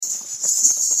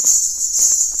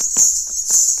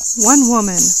One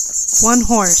woman, one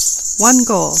horse, one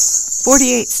goal,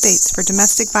 48 states for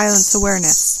domestic violence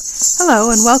awareness. Hello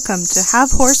and welcome to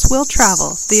Have Horse Will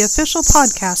Travel, the official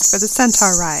podcast for the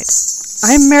Centaur Ride.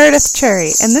 I'm Meredith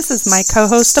Cherry, and this is my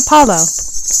co-host Apollo.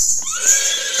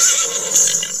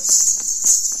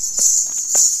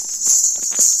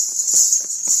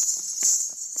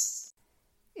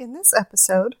 In this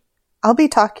episode, I'll be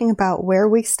talking about where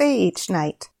we stay each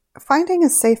night. Finding a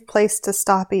safe place to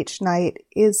stop each night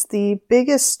is the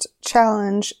biggest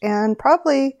challenge and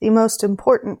probably the most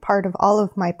important part of all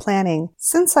of my planning.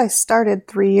 Since I started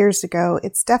 3 years ago,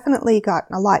 it's definitely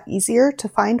gotten a lot easier to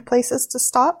find places to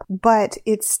stop, but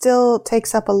it still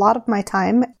takes up a lot of my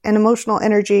time and emotional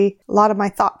energy. A lot of my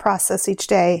thought process each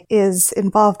day is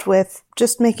involved with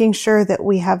just making sure that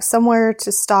we have somewhere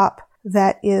to stop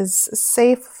that is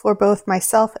safe for both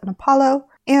myself and Apollo,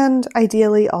 and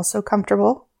ideally also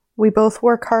comfortable. We both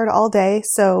work hard all day,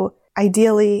 so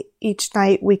ideally each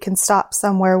night we can stop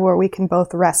somewhere where we can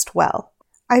both rest well.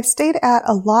 I've stayed at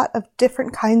a lot of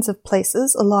different kinds of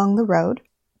places along the road.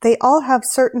 They all have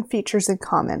certain features in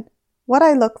common. What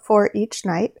I look for each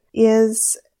night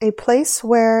is a place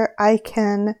where I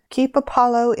can keep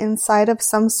Apollo inside of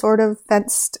some sort of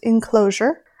fenced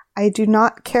enclosure. I do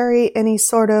not carry any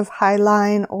sort of high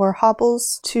line or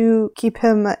hobbles to keep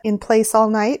him in place all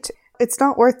night. It's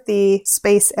not worth the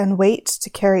space and weight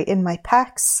to carry in my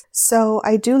packs, so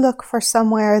I do look for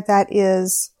somewhere that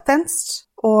is fenced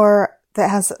or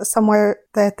that has somewhere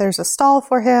that there's a stall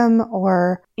for him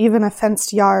or even a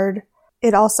fenced yard.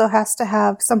 It also has to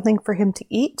have something for him to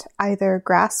eat, either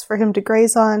grass for him to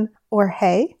graze on or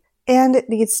hay, and it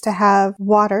needs to have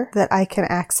water that I can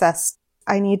access.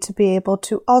 I need to be able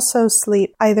to also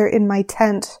sleep either in my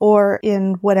tent or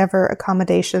in whatever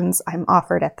accommodations I'm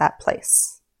offered at that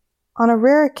place. On a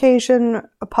rare occasion,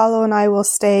 Apollo and I will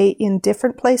stay in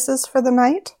different places for the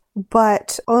night,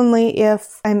 but only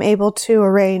if I'm able to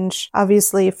arrange,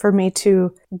 obviously, for me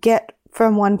to get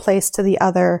from one place to the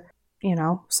other,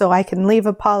 so I can leave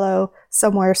Apollo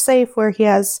somewhere safe where he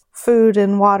has food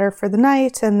and water for the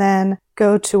night and then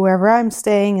go to wherever I'm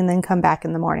staying and then come back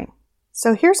in the morning.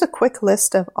 So here's a quick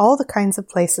list of all the kinds of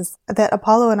places that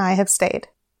Apollo and I have stayed.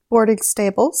 Boarding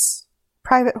stables,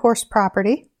 private horse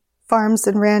property, farms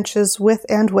and ranches with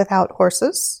and without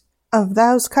horses. Of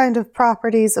those kind of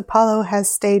properties, Apollo has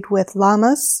stayed with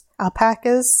llamas,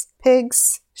 alpacas,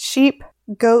 pigs, sheep,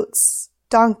 goats,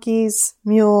 donkeys,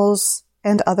 mules,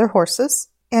 and other horses,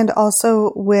 and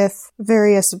also with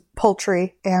various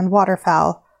poultry and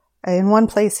waterfowl. In one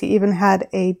place, he even had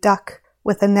a duck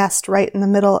with a nest right in the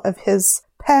middle of his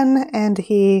pen, and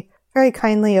he very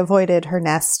kindly avoided her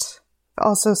nest.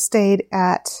 Also stayed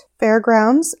at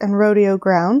fairgrounds and rodeo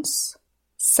grounds,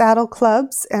 saddle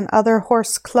clubs and other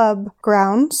horse club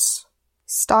grounds,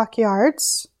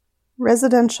 stockyards,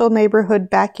 residential neighborhood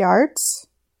backyards,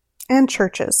 and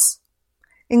churches,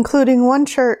 including one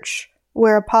church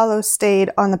where Apollo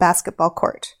stayed on the basketball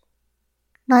court.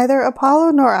 Neither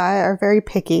Apollo nor I are very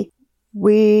picky.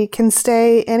 We can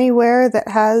stay anywhere that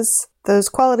has those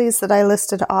qualities that I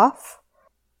listed off.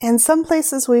 And some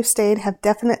places we've stayed have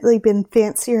definitely been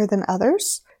fancier than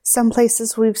others. Some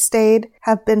places we've stayed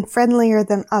have been friendlier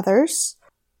than others.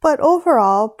 But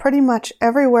overall, pretty much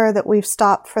everywhere that we've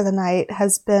stopped for the night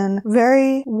has been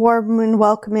very warm and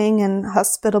welcoming and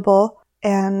hospitable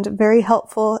and very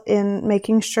helpful in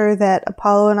making sure that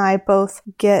Apollo and I both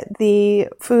get the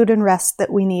food and rest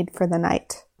that we need for the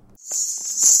night.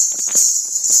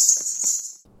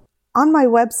 On my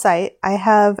website, I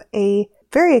have a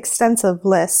very extensive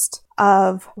list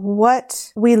of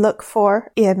what we look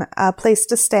for in a place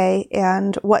to stay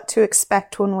and what to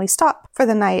expect when we stop for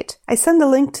the night. I send a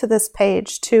link to this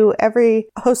page to every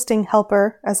hosting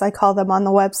helper, as I call them on the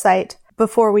website,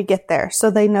 before we get there, so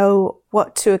they know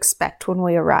what to expect when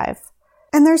we arrive.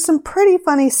 And there's some pretty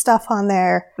funny stuff on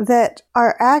there that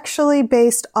are actually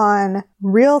based on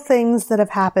real things that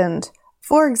have happened.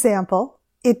 For example,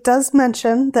 it does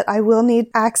mention that I will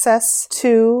need access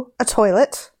to a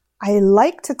toilet. I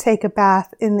like to take a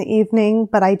bath in the evening,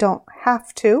 but I don't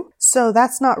have to, so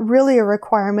that's not really a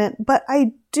requirement, but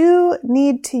I do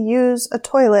need to use a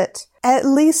toilet at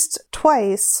least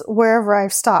twice wherever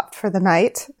I've stopped for the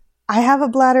night. I have a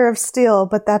bladder of steel,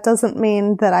 but that doesn't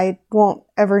mean that I won't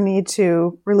ever need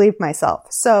to relieve myself.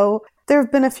 So there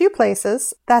have been a few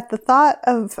places that the thought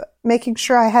of making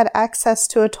sure I had access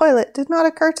to a toilet did not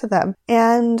occur to them.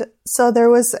 And so there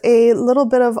was a little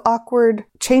bit of awkward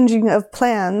changing of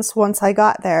plans once I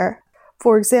got there.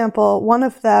 For example, one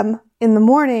of them, in the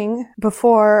morning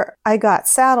before I got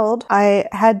saddled, I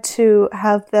had to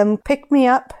have them pick me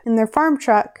up in their farm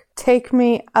truck, take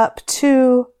me up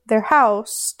to their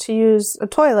house to use a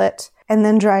toilet and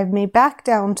then drive me back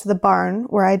down to the barn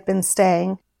where I'd been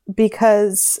staying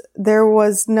because there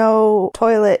was no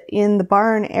toilet in the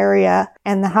barn area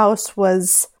and the house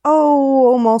was,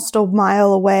 almost a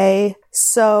mile away.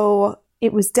 So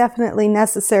it was definitely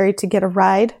necessary to get a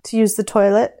ride to use the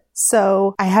toilet.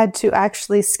 So I had to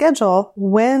actually schedule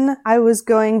when I was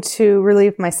going to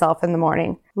relieve myself in the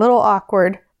morning. A little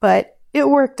awkward, but it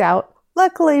worked out.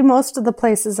 Luckily, most of the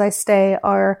places I stay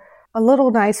are a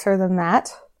little nicer than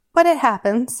that, but it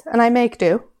happens and I make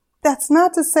do. That's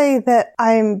not to say that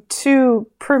I'm too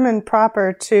prim and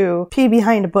proper to pee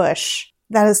behind a bush.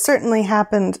 That has certainly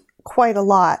happened quite a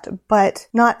lot, but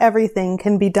not everything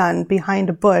can be done behind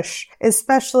a bush,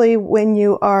 especially when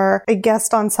you are a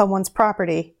guest on someone's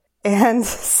property. And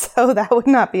so that would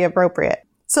not be appropriate.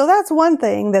 So that's one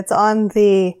thing that's on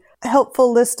the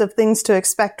helpful list of things to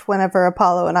expect whenever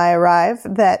Apollo and I arrive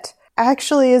that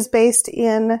actually is based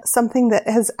in something that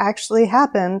has actually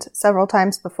happened several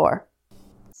times before.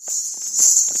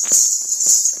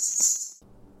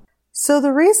 So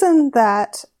the reason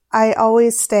that I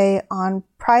always stay on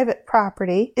private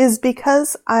property is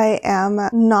because I am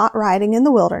not riding in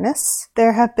the wilderness.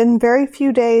 There have been very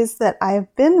few days that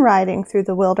I've been riding through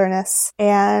the wilderness,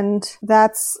 and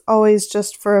that's always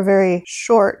just for a very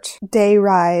short day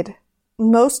ride.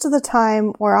 Most of the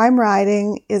time where I'm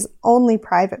riding is only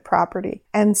private property,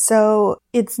 and so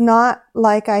it's not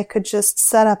like I could just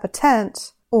set up a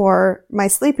tent or my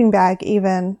sleeping bag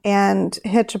even, and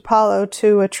hitch Apollo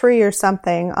to a tree or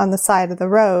something on the side of the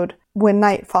road when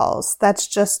night falls. That's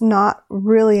just not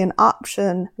really an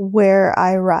option where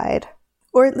I ride,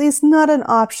 or at least not an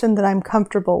option that I'm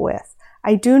comfortable with.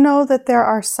 I do know that there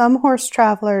are some horse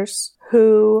travelers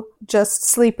who just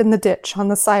sleep in the ditch on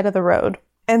the side of the road,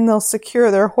 and they'll secure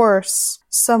their horse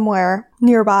somewhere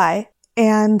nearby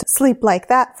and sleep like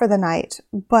that for the night.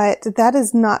 But that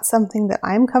is not something that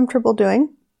I'm comfortable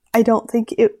doing. I don't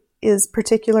think it is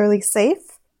particularly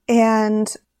safe,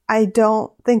 and I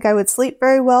don't think I would sleep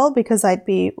very well because I'd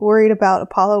be worried about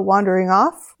Apollo wandering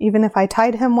off, even if I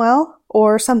tied him well,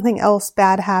 or something else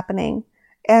bad happening.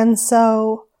 And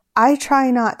so I try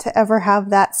not to ever have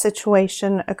that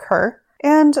situation occur.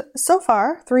 And so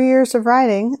far, 3 years of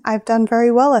riding, I've done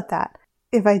very well at that,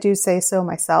 if I do say so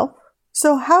myself.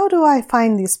 So how do I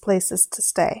find these places to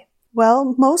stay?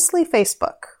 Well, mostly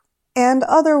Facebook and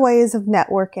other ways of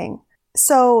networking.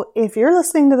 So if you're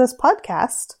listening to this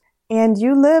podcast and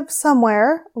you live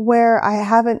somewhere where I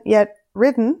haven't yet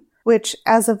ridden, which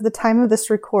as of the time of this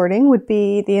recording would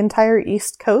be the entire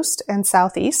East Coast and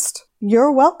Southeast,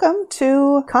 you're welcome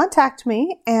to contact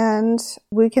me and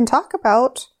we can talk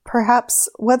about perhaps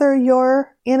whether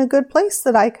you're in a good place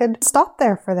that I could stop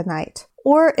there for the night.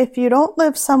 Or if you don't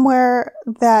live somewhere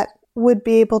that would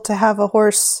be able to have a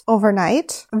horse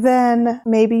overnight, then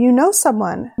maybe you know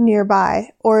someone nearby.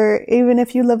 Or even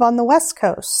if you live on the West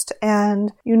Coast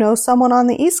and you know someone on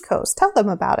the East Coast, tell them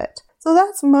about it. So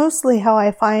that's mostly how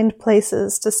I find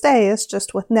places to stay, is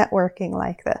just with networking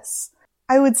like this.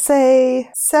 I would say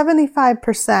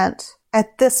 75%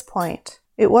 at this point.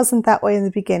 It wasn't that way in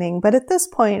the beginning, but at this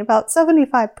point, about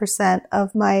 75%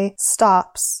 of my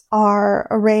stops are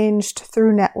arranged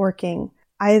through networking,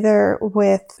 either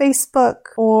with Facebook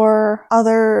or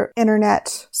other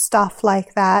internet stuff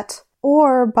like that,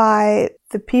 or by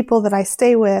the people that I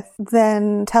stay with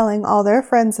then telling all their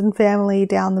friends and family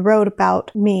down the road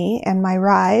about me and my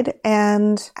ride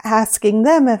and asking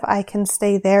them if I can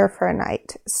stay there for a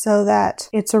night so that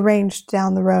it's arranged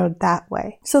down the road that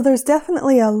way. So there's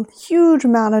definitely a huge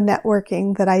amount of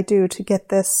networking that I do to get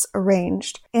this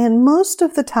arranged. And most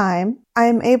of the time,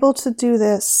 I'm able to do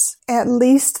this at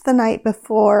least the night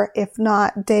before, if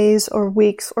not days or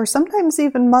weeks, or sometimes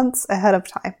even months ahead of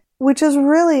time, which is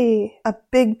really a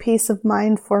big peace of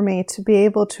mind for me to be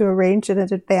able to arrange it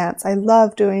in advance. I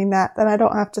love doing that, I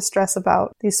don't have to stress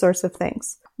about these sorts of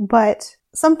things. But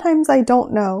sometimes I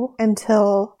don't know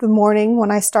until the morning when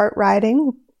I start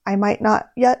riding. I might not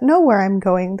yet know where I'm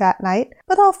going that night,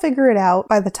 but I'll figure it out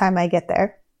by the time I get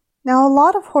there. Now, a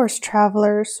lot of horse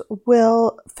travelers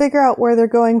will figure out where they're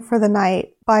going for the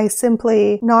night by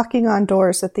simply knocking on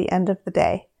doors at the end of the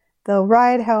day. They'll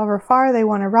ride however far they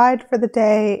want to ride for the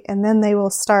day, and then they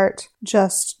will start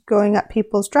just going up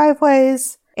people's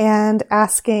driveways and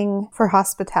asking for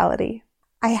hospitality.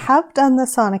 I have done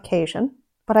this on occasion,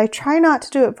 but I try not to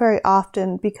do it very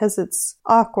often because it's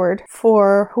awkward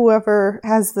for whoever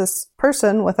has this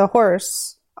person with a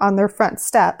horse on their front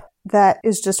step. That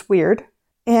is just weird.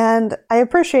 And I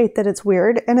appreciate that it's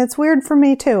weird, and it's weird for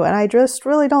me too, and I just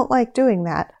really don't like doing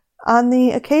that. On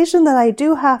the occasion that I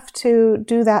do have to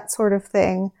do that sort of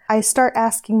thing, I start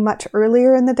asking much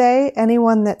earlier in the day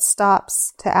anyone that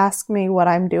stops to ask me what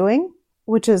I'm doing,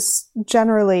 which is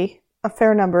generally a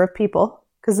fair number of people,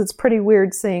 because it's pretty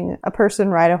weird seeing a person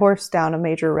ride a horse down a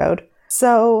major road.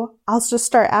 So I'll just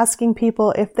start asking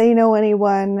people if they know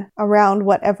anyone around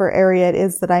whatever area it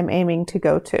is that I'm aiming to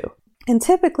go to. And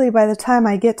typically by the time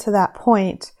I get to that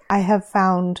point, I have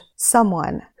found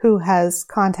someone who has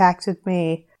contacted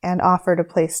me and offered a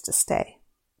place to stay.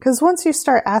 Because once you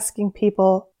start asking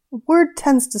people, word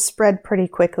tends to spread pretty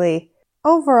quickly.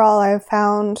 Overall, I've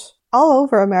found all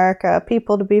over America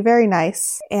people to be very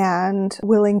nice and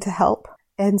willing to help.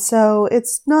 And so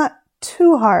it's not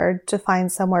too hard to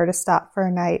find somewhere to stop for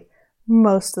a night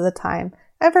most of the time.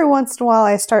 Every once in a while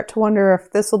I start to wonder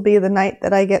if this will be the night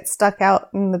that I get stuck out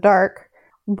in the dark,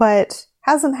 but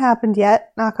hasn't happened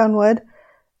yet, knock on wood.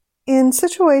 In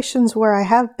situations where I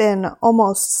have been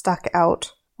almost stuck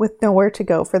out with nowhere to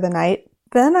go for the night,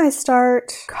 then I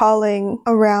start calling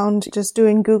around, just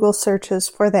doing Google searches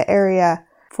for the area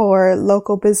for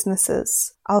local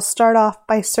businesses. I'll start off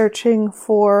by searching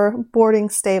for boarding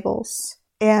stables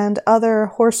and other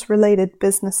horse-related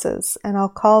businesses, and I'll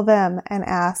call them and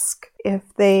ask if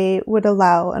they would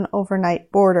allow an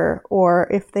overnight boarder, or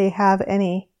if they have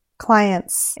any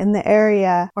clients in the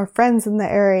area or friends in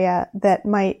the area that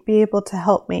might be able to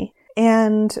help me.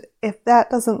 And if that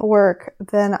doesn't work,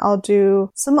 then I'll do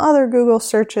some other Google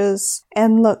searches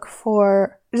and look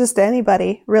for just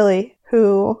anybody, really,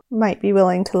 who might be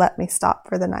willing to let me stop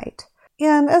for the night.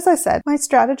 And as I said, my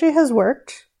strategy has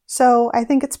worked. So I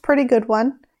think it's a pretty good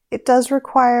one. It does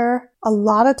require a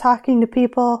lot of talking to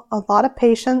people, a lot of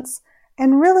patience,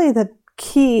 and really the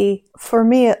key, for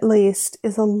me at least,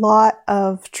 is a lot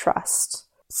of trust.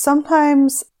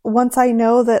 Sometimes once I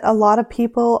know that a lot of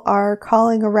people are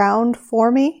calling around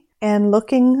for me and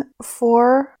looking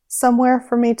for somewhere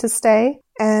for me to stay,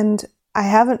 and I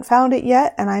haven't found it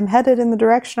yet, and I'm headed in the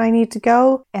direction I need to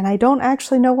go, and I don't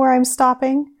actually know where I'm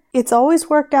stopping, it's always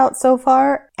worked out so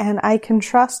far, and I can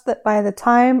trust that by the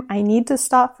time I need to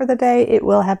stop for the day, it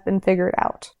will have been figured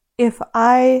out. If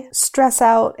I stress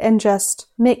out and just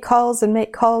make calls and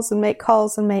make calls and make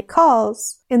calls and make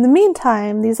calls, in the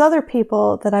meantime, these other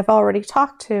people that I've already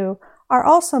talked to are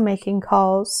also making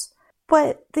calls,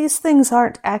 but these things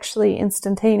aren't actually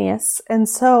instantaneous, and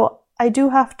so I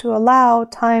do have to allow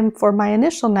time for my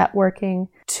initial networking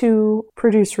to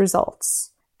produce results.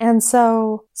 And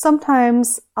so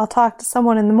sometimes I'll talk to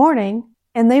someone in the morning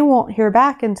and they won't hear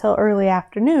back until early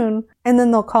afternoon, and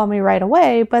then they'll call me right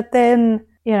away. But then,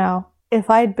 if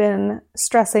I'd been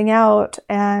stressing out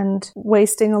and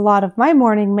wasting a lot of my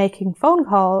morning making phone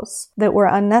calls that were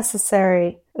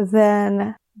unnecessary,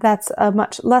 then that's a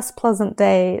much less pleasant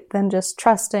day than just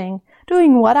trusting,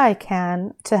 doing what I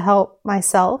can to help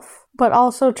myself, but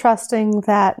also trusting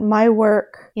that my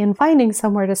work in finding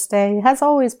somewhere to stay has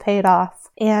always paid off.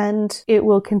 And it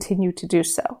will continue to do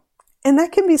so. And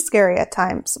that can be scary at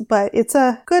times, but it's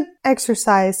a good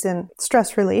exercise in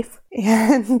stress relief.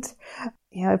 And,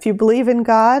 if you believe in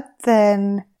God,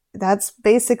 then that's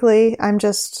basically, I'm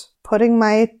just putting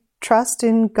my trust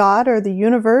in God or the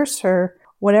universe or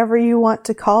whatever you want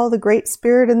to call the great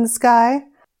spirit in the sky.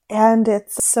 And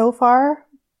it's so far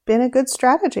been a good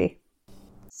strategy.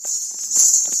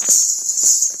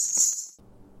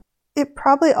 It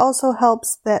probably also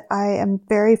helps that I am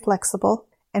very flexible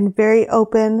and very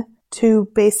open to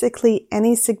basically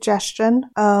any suggestion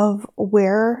of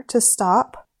where to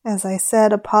stop. As I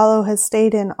said, Apollo has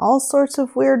stayed in all sorts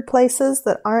of weird places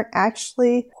that aren't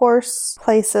actually horse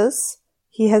places.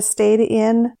 He has stayed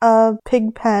in a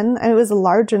pig pen. It was a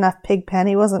large enough pig pen.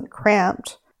 He wasn't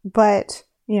cramped, but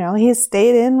he's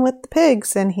stayed in with the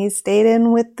pigs, and he's stayed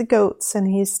in with the goats, and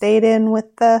he's stayed in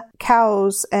with the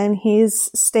cows, and he's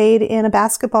stayed in a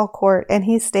basketball court, and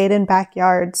he's stayed in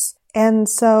backyards. And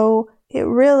so it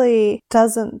really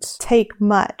doesn't take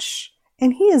much.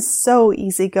 And he is so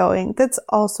easygoing. That's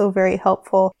also very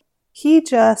helpful. He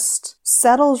just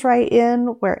settles right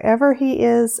in wherever he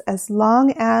is, as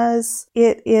long as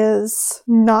it is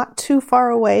not too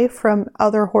far away from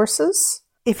other horses.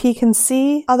 If he can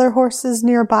see other horses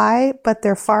nearby, but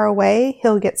they're far away,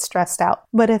 he'll get stressed out.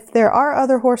 But if there are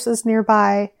other horses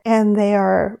nearby and they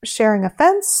are sharing a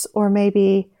fence, or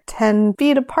maybe 10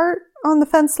 feet apart on the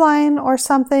fence line or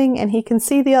something, and he can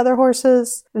see the other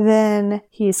horses, then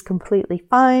he's completely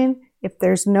fine. If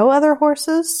there's no other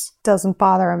horses, doesn't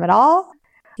bother him at all.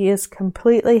 He is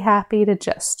completely happy to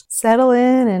just settle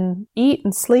in and eat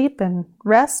and sleep and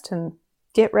rest and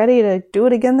get ready to do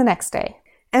it again the next day.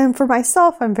 And for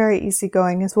myself, I'm very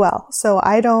easygoing as well. So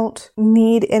I don't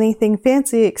need anything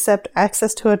fancy except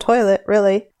access to a toilet,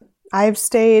 really. I've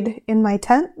stayed in my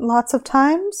tent lots of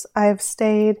times. I've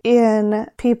stayed in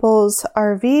people's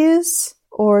RVs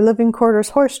or living quarters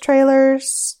horse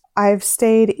trailers. I've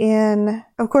stayed in,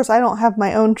 of course, I don't have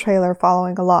my own trailer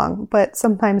following along, but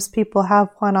sometimes people have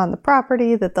one on the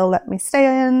property that they'll let me stay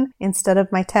in instead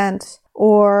of my tent,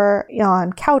 or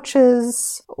on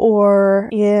couches, or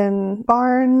in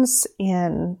barns,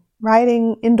 in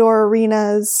riding indoor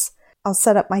arenas. I'll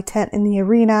set up my tent in the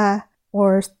arena,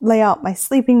 or lay out my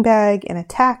sleeping bag in a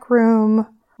tack room,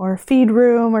 or a feed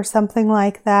room, or something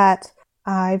like that.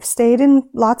 I've stayed in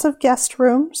lots of guest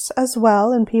rooms as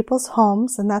well in people's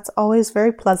homes, and that's always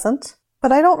very pleasant.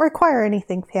 But I don't require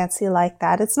anything fancy like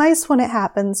that. It's nice when it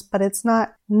happens, but it's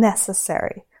not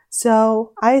necessary.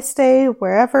 So I stay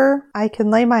wherever I can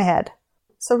lay my head.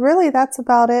 So really that's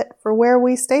about it for where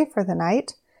we stay for the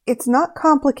night. It's not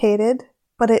complicated,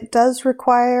 but it does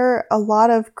require a lot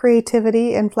of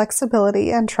creativity and flexibility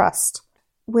and trust.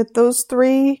 With those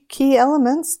three key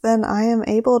elements, then I am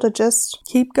able to just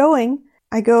keep going.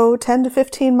 I go 10 to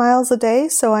 15 miles a day,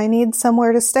 so I need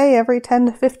somewhere to stay every 10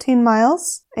 to 15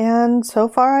 miles, and so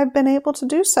far I've been able to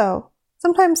do so.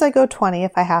 Sometimes I go 20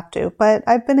 if I have to, but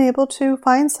I've been able to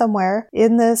find somewhere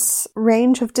in this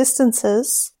range of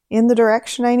distances in the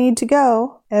direction I need to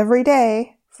go every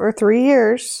day for 3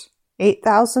 years,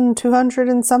 8,200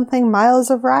 and something miles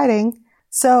of riding.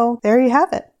 So there you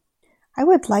have it. I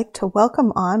would like to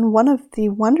welcome on one of the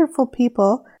wonderful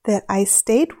people that I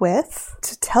stayed with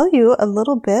to tell you a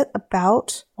little bit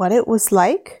about what it was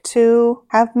like to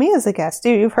have me as a guest.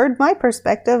 You've heard my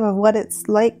perspective of what it's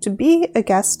like to be a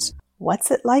guest.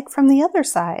 What's it like from the other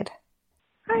side?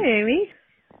 Hi, Amy.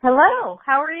 Hello.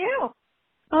 How are you?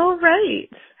 All right.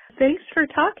 Thanks for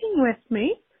talking with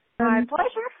me. My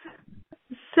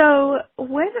pleasure. So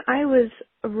when I was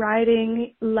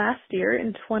riding last year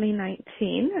in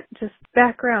 2019, just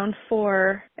background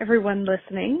for everyone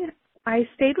listening, I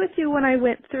stayed with you when I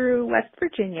went through West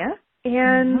Virginia,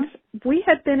 and we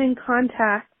had been in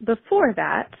contact before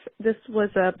that. This was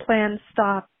a planned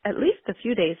stop at least a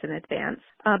few days in advance,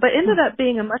 but ended up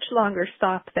being a much longer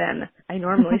stop than I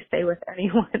normally stay with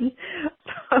anyone.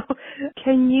 So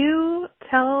can you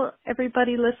tell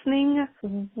everybody listening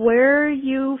where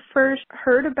you first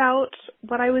heard about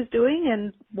what I was doing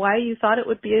and why you thought it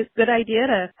would be a good idea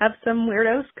to have some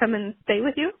weirdos come and stay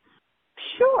with you?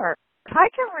 Sure. If I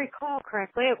can recall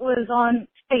correctly, it was on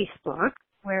Facebook,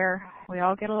 where we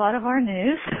all get a lot of our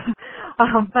news.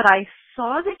 But I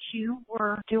saw that you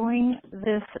were doing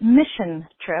this mission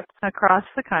trip across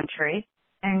the country,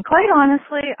 and quite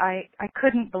honestly, I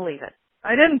couldn't believe it.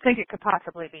 I didn't think it could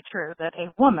possibly be true that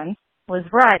a woman was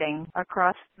riding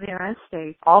across the United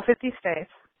States, all 50 states,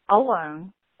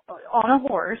 alone, on a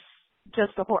horse,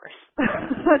 just a horse.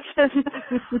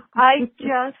 I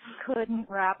just couldn't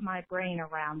wrap my brain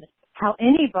around how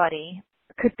anybody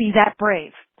could be that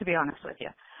brave, to be honest with you.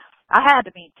 I had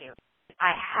to meet you.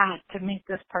 I had to meet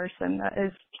this person.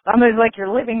 It's like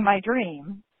you're living my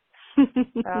dream.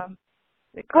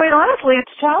 Quite honestly,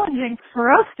 it's challenging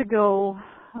for us to go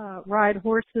ride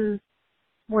horses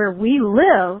where we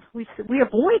live. We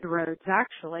avoid roads,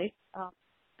 actually.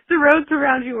 The roads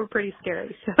around you were pretty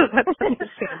scary, so that's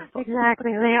understandable.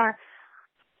 Exactly, they are.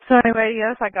 So anyway,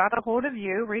 yes, I got a hold of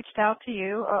you, reached out to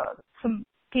you. Some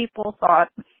people thought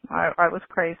I was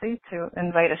crazy to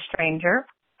invite a stranger,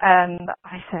 and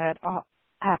I said, oh,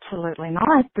 absolutely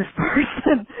not. This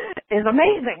person is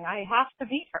amazing. I have to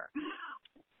meet her.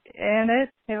 And it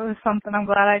was something I'm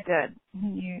glad I did.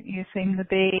 You seem to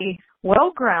be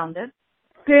well-grounded,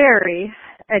 very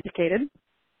educated,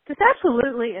 just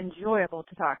absolutely enjoyable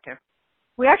to talk to.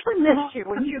 We actually missed you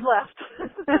when you left.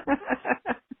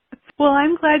 Well,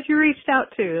 I'm glad you reached out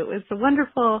too. It was a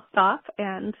wonderful stop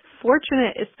and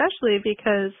fortunate, especially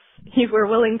because you were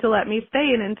willing to let me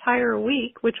stay an entire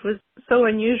week, which was so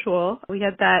unusual. We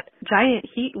had that giant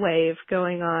heat wave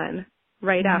going on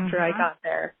right after I got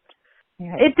there.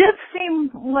 Yeah, it did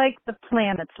seem like the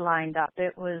planets lined up.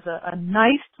 It was a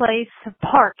nice place to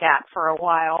park at for a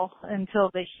while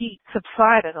until the heat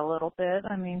subsided a little bit.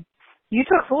 I mean, you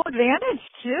took full advantage,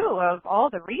 too, of all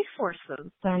the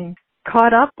resources and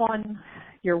caught up on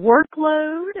your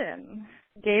workload and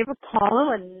gave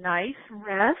Apollo a nice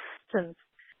rest, and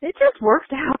it just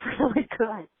worked out really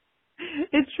good.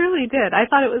 It truly did. I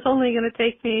thought it was only going to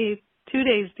take me 2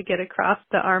 days to get across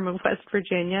the arm of West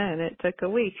Virginia, and it took a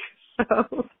week.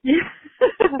 So,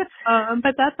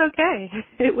 but that's okay.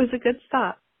 It was a good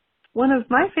stop. One of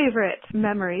my favorite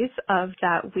memories of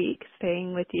that week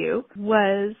staying with you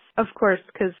was, of course,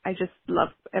 because I just love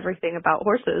everything about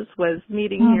horses, was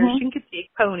meeting your Chincoteague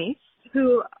ponies,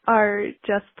 who are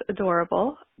just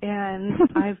adorable. And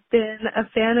I've been a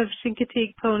fan of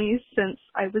Chincoteague ponies since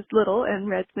I was little and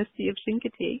read Misty of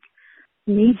Chincoteague.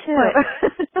 Me too.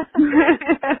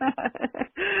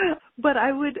 But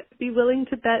I would be willing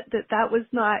to bet that that was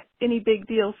not any big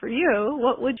deal for you.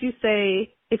 What would you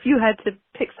say if you had to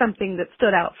pick something that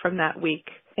stood out from that week?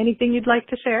 Anything you'd like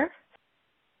to share?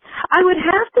 I would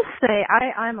have to say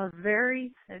I'm a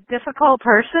very difficult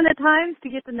person at times to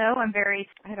get to know. I'm very,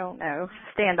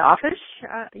 standoffish,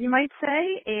 you might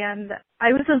say. And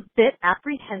I was a bit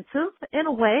apprehensive in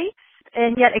a way,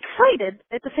 and yet excited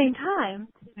at the same time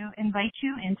to invite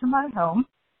you into my home.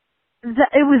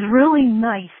 It was really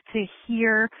nice to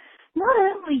hear not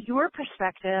only your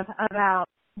perspective about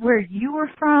where you were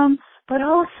from, but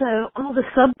also all the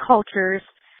subcultures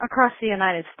across the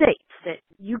United States that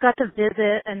you got to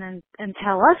visit and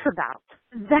tell us about.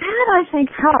 That, I think,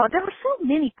 there were so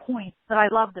many points that I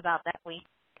loved about that week.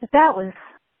 I'd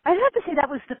have to say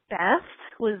that was the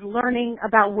best, was learning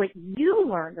about what you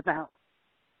learned about.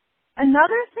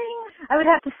 Another thing I would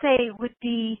have to say would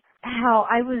be how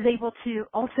I was able to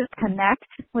also connect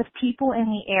with people in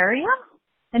the area.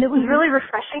 And it was really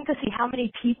refreshing to see how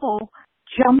many people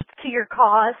jumped to your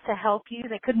cause to help you.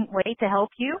 They couldn't wait to help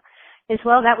you as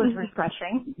well. That was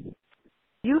refreshing.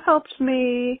 You helped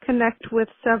me connect with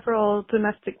several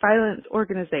domestic violence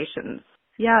organizations.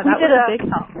 Yeah, that was a big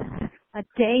help. A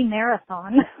day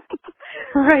marathon.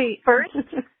 Right. First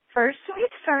we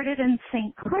started in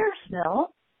St. Clairsville,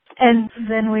 and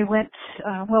then we went,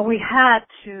 we had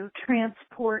to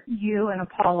transport you and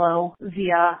Apollo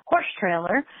via horse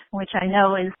trailer, which I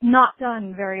know is not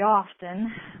done very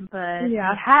often, but we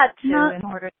had to in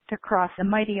order to cross the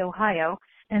mighty Ohio.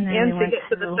 And then to get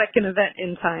to the second event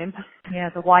in time. Yeah,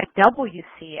 the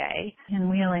YWCA in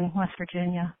Wheeling, West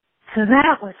Virginia. So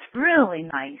that was really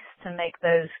nice to make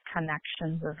those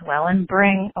connections as well and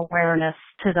bring awareness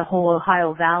to the whole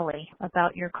Ohio Valley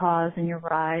about your cause and your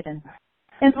ride and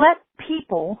let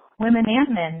people, women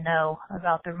and men, know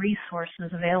about the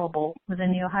resources available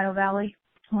within the Ohio Valley.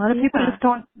 A lot of people just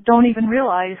don't even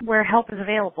realize where help is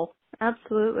available.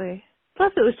 Absolutely.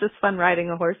 Plus, it was just fun riding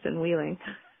a horse in Wheeling.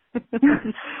 I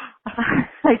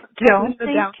don't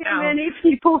think too many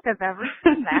people have ever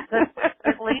seen that,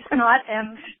 at least not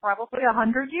in probably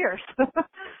 100 years.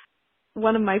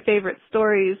 One of my favorite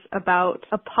stories about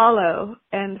Apollo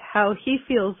and how he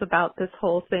feels about this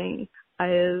whole thing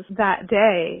is that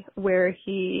day where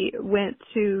he went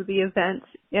to the event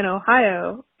in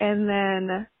Ohio and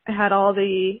then had all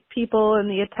the people and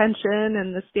the attention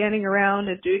and the standing around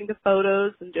and doing the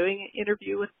photos and doing an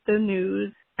interview with the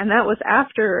news. And that was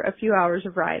after a few hours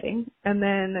of riding, and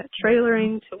then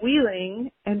trailering to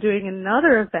Wheeling and doing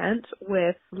another event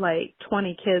with like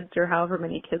 20 kids or however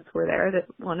many kids were there that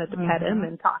wanted to pet him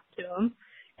and talk to him,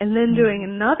 and then doing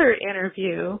another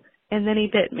interview, and then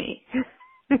he bit me.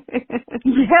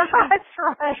 Yeah, that's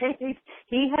right.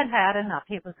 He had enough.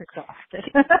 He was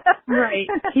exhausted. Right.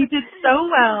 He did so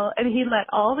well, and he let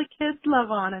all the kids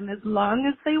love on him as long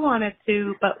as they wanted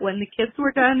to, but when the kids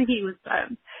were done, he was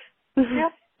done.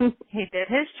 Yep. He did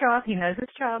his job. He knows his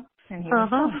job, and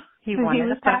he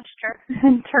wanted a pasture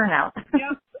and turnout.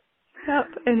 Yep.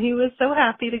 And he was so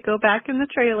happy to go back in the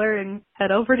trailer and head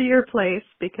over to your place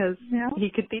because he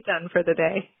could be done for the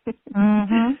day.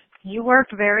 You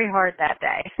worked very hard that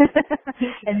day,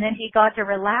 and then he got to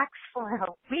relax for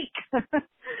a week.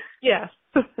 Yes,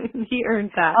 he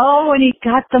earned that. Oh, and he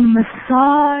got the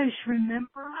massage.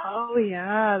 Remember? Oh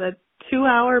yeah, the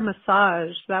 2-hour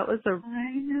massage. That was a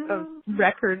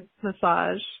record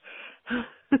massage.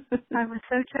 I was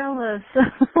so jealous.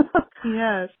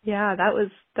 Yes. Yeah,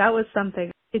 that was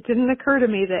something. It didn't occur to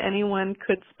me that anyone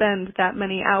could spend that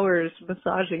many hours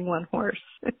massaging one horse.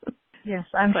 Yes,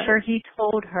 I'm sure he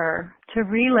told her to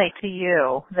relay to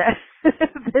you that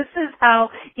this is how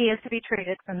he is to be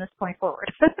treated from this point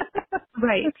forward.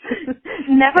 Right.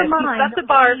 Never mind. Set the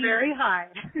bar very high.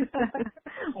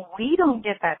 We don't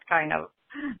get that kind of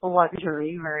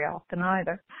luxury very often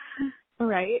either.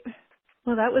 Right.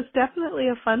 Well, that was definitely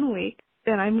a fun week,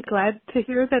 and I'm glad to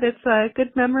hear that it's a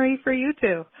good memory for you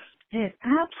too. It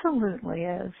absolutely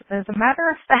is. As a matter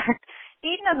of fact,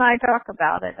 Eden and I talk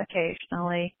about it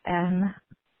occasionally, and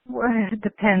it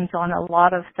depends on a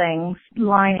lot of things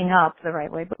lining up the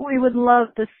right way. But we would love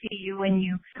to see you when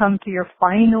you come to your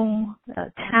final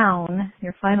town,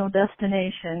 your final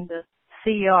destination, to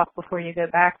see you off before you go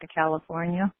back to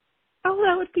California. Oh,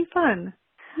 that would be fun.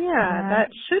 Yeah, that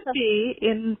should be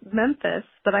in Memphis,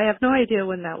 but I have no idea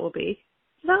when that will be.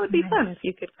 That would be fun if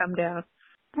you could come down.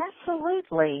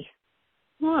 Absolutely.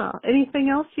 Well, anything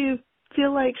else you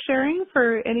feel like sharing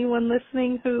for anyone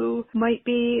listening who might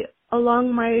be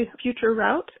along my future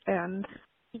route and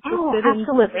interested in...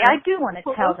 Absolutely. I do want to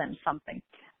tell them something.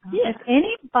 If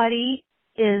anybody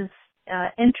is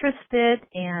interested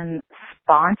in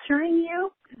sponsoring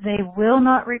you, they will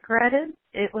not regret it.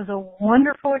 It was a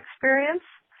wonderful experience.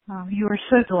 You were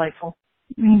so delightful.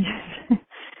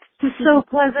 So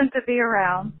pleasant to be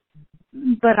around.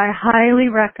 But I highly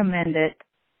recommend it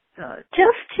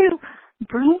just to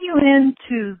bring you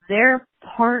into their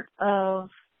part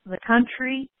of the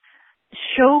country,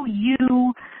 show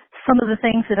you some of the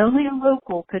things that only a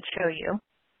local could show you.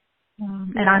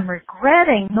 And I'm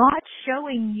regretting not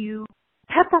showing you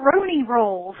pepperoni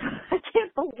rolls. I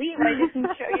can't believe I didn't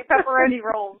show you pepperoni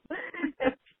rolls.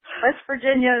 West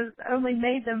Virginia's only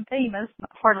made them famous.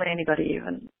 Hardly anybody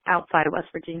even outside of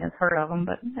West Virginia has heard of them,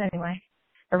 but anyway,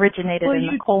 originated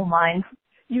in the coal mines.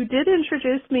 You did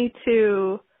introduce me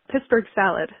to Pittsburgh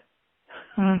salad.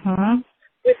 Mm-hmm.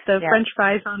 With the French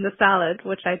fries on the salad,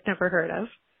 which I'd never heard of.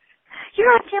 You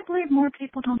know, I can't believe more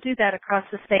people don't do that across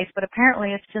the states, but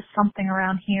apparently it's just something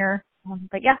around here.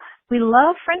 But yeah, we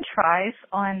love French fries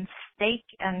on steak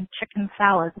and chicken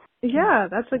salads. Yeah,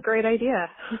 that's a great idea.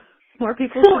 More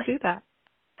people should do that.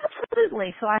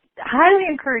 Absolutely. So I highly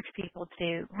encourage people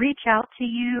to reach out to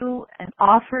you and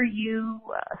offer you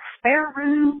a spare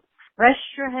room, rest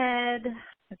your head.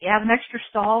 If you have an extra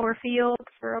stall or field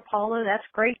for Apollo, that's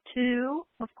great too,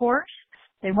 of course.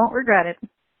 They won't regret it.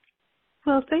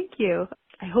 Well, thank you.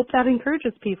 I hope that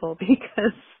encourages people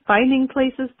because finding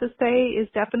places to stay is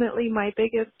definitely my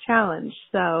biggest challenge.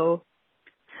 So,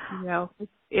 you know,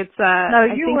 it's I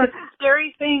think it's a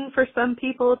scary thing for some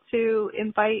people to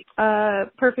invite a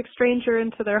perfect stranger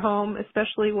into their home,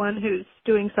 especially one who's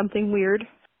doing something weird.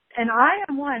 And I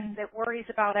am one that worries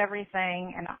about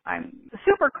everything, and I'm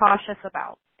super cautious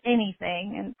about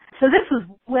anything. And so this was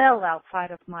well outside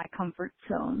of my comfort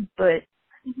zone, but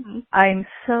I'm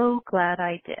so glad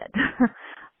I did.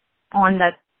 On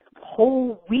that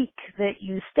whole week that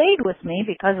you stayed with me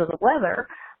because of the weather,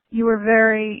 you were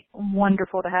very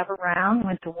wonderful to have around,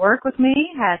 went to work with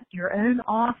me, had your own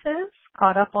office,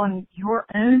 caught up on your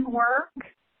own work,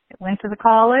 went to the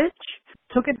college,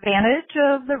 took advantage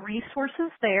of the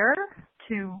resources there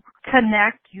to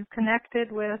connect. You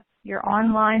connected with your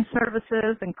online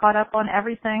services and caught up on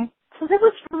everything. So that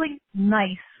was really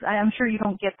nice. I'm sure you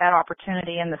don't get that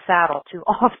opportunity in the saddle too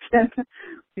often to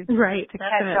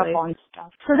catch up on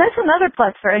stuff. So that's another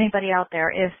plus for anybody out there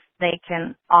if they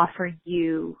can offer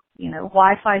you, you know,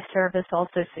 Wi-Fi service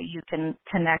also so you can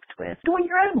connect with doing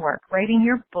your own work, writing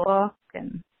your book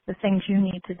and the things you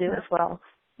need to do as well.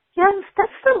 Yes,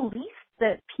 that's the least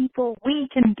that we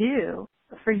can do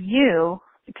for you,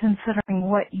 considering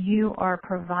what you are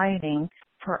providing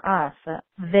for us, a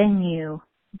venue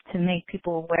to make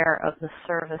people aware of the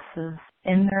services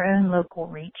in their own local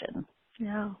region.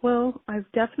 Yeah, well, I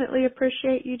definitely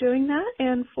appreciate you doing that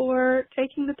and for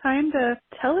taking the time to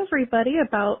tell everybody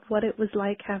about what it was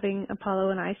like having Apollo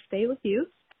and I stay with you.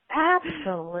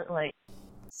 Absolutely.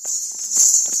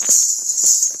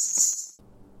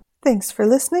 Thanks for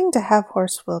listening to Have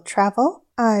Horse Will Travel.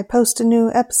 I post a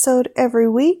new episode every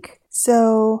week,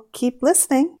 so keep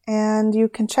listening. And you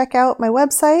can check out my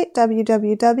website,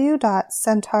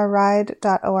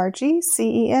 www.centaurride.org,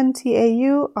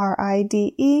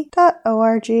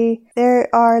 centauride.org. There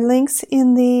are links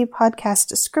in the podcast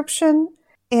description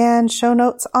and show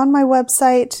notes on my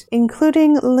website,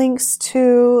 including links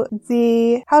to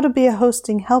the How to Be a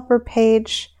Hosting Helper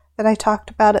page that I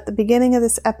talked about at the beginning of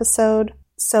this episode.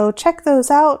 So check those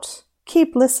out.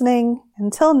 Keep listening.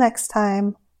 Until next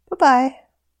time, bye-bye.